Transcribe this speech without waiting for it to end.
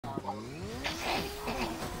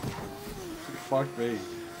Fuck me.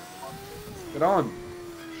 Get on.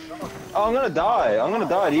 Oh, I'm gonna die. I'm gonna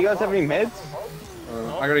die. Do you guys have any meds?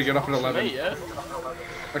 I gotta get up at 11. Me, yeah?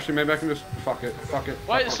 Actually, maybe I can just fuck it. Fuck it.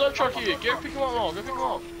 Wait, the slurp truck here. Go pick him up more. Go pick him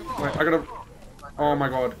up. Wait, I gotta. Oh my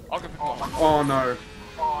god. I'll go pick him up. Oh no.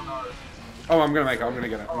 Oh, I'm gonna make it. I'm gonna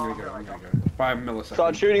get it. I'm gonna get it. I'm gonna get it. By a millisecond.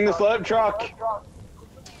 Start shooting the slurp truck.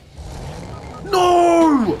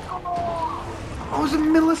 No! I was a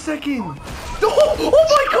millisecond. Oh,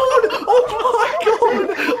 my god! Oh my god!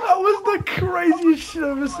 That was the craziest shit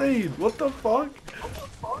I've ever seen. What the fuck?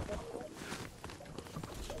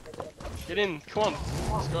 Get in. Come on.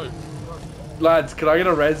 Let's go. Lads, can I get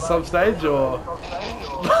a res some stage or?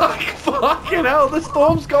 Fucking hell! The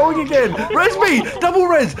storm's going again. Res me! Double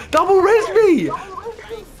res! Double res me!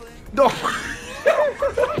 No.